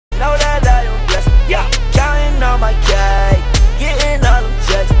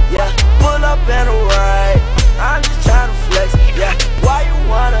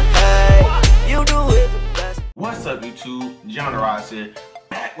YouTube? JayOnTheRise here,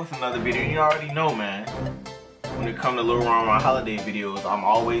 back with another video. You already know, man. When it comes to Lil Ron holiday videos, I'm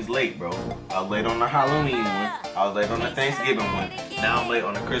always late, bro. I was late on the Halloween one. I was late on the Thanksgiving one. Now I'm late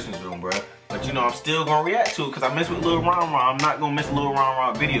on the Christmas one, bro. But you know, I'm still gonna react to it because I mess with Lil Ron. I'm not gonna miss a Lil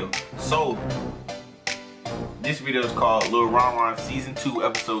Ron video. So, this video is called Lil Ron Season 2,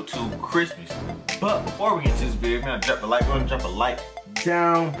 Episode 2, Christmas. But before we get to this video, we're gonna drop a like. We're gonna drop a like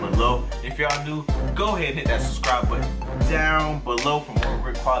down below. If y'all new, go ahead and hit that subscribe button down below for more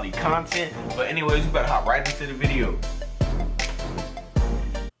great quality content. But anyways, we better hop right into the video.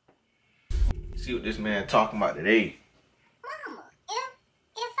 See what this man talking about today. Mama, if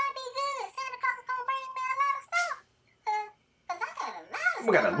I be good, Santa Claus gonna bring me a lot of stuff. 'Cause I got a lot of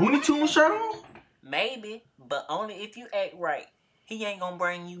We got a Looney Tunes shirt on? Maybe, but only if you act right. He ain't gonna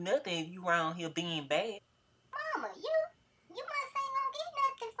bring you nothing if you around here being bad. Mama, you must ain't gonna get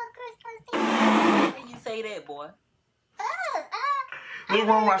nothing for Christmas Eve. Why you say that, boy? Lil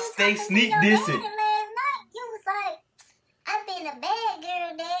Ron stay sneak dissing. Last night, you was like, I've been a bad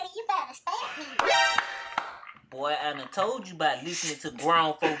girl, Daddy. You gotta spank me. Boy, I done told you about listening to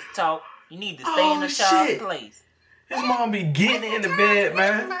grown folks talk. You need to stay in a child's place. His mom be getting in the bed,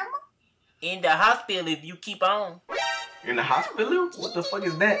 man. Mama? In the hospital if you keep on. In the hospital? What the fuck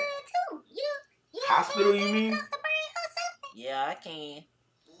is that? You Hospital, you mean? Yeah, I can.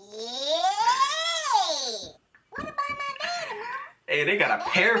 Yeah. What about my daddy, Mama? Hey, they got a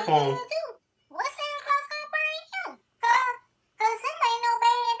pair phone. What Santa Claus gonna bring him? Cause him ain't no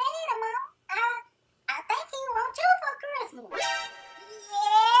bad daddy, Mama. I think he wants you for Christmas.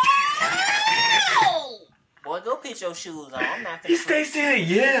 Yeah. Boy, go put your shoes on. I'm not finna. He stays there,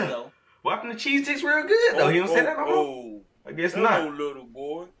 yeah. What happened to cheese sticks real good though? He don't say that no more? I guess not. Hello, little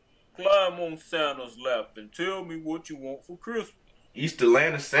boy. Climb on Santa's lap and tell me what you want for Christmas. Easter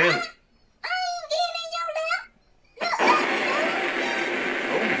land of Santa. I ain't getting in your lap.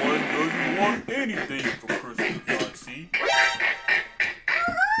 No one doesn't want anything for Christmas, I see. I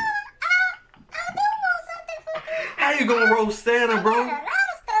do want something for Christmas. How you gonna roast Santa, I bro? got a lot of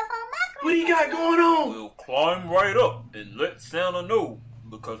stuff on my Christmas. What do you got going on? We'll climb right up and let Santa know,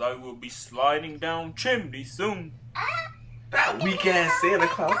 because I will be sliding down chimney soon. That weak ass Santa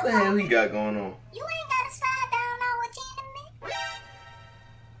Claus. What the hell he got going on? You ain't gotta slide down no chimney.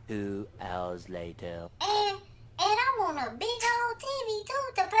 2 hours later. And I want a big old TV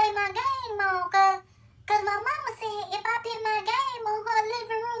too to play my game on, cause my mama said if I put my game on her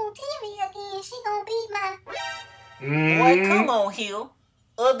living room TV again, she gonna beat my. Boy, come on here.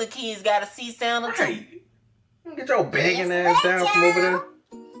 Other kids gotta see Santa too. Hey, get your begging ass down from over there.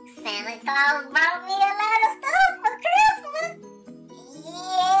 Santa Claus brought me a lot of stuff for Christmas.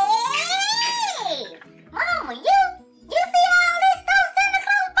 Yeah, Mama, you see all this stuff Santa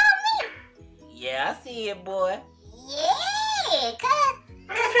Claus brought me? Yeah, I see it, boy. Yeah, cause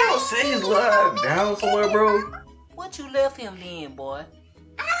Man, if you don't say his love down somewhere, bro. What you left him then, boy?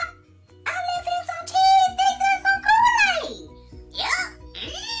 I left him some cheese sticks and some Kool-Aid.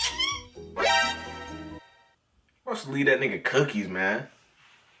 Yup. Let's leave that nigga cookies, man.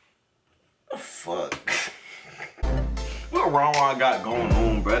 The fuck? What Ron got going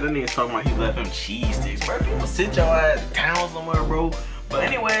on, bro? That nigga's talking about he left him cheese sticks, bro. If you wanna sit your ass down somewhere, bro. But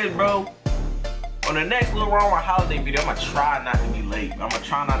anyways, bro, on the next Lil Ron holiday video, I'm gonna try not to be late.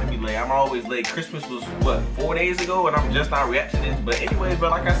 I'm always late. Christmas was, what, 4 days ago, and I'm just not reacting to this. But anyways, bro,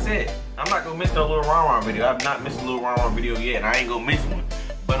 like I said, I'm not gonna miss no Lil Ron video. I've not missed a Lil Ron video yet, and I ain't gonna miss one.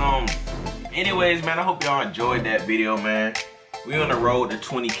 But, anyways, man, I hope y'all enjoyed that video, man. We on the road to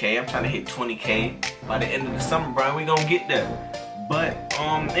 20K. I'm trying to hit 20K by the end of the summer, bro. We gonna get there. But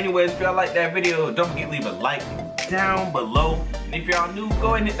anyways, if y'all like that video, don't forget to leave a like down below. And if y'all new,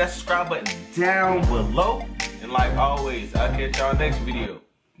 go ahead and hit that subscribe button down below. And like always, I'll catch y'all next video.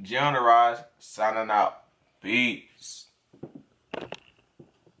 JayOnTheRise signing out. Peace.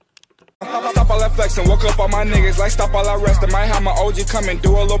 Stop all that flexing, woke up all my niggas like stop all that resting. Might have my OG come and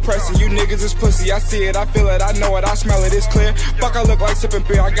do a little pressing. You niggas is pussy, I see it, I feel it, I know it, I smell it, it's clear. Fuck, I look like sipping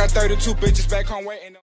beer, I got 32 bitches back home waiting.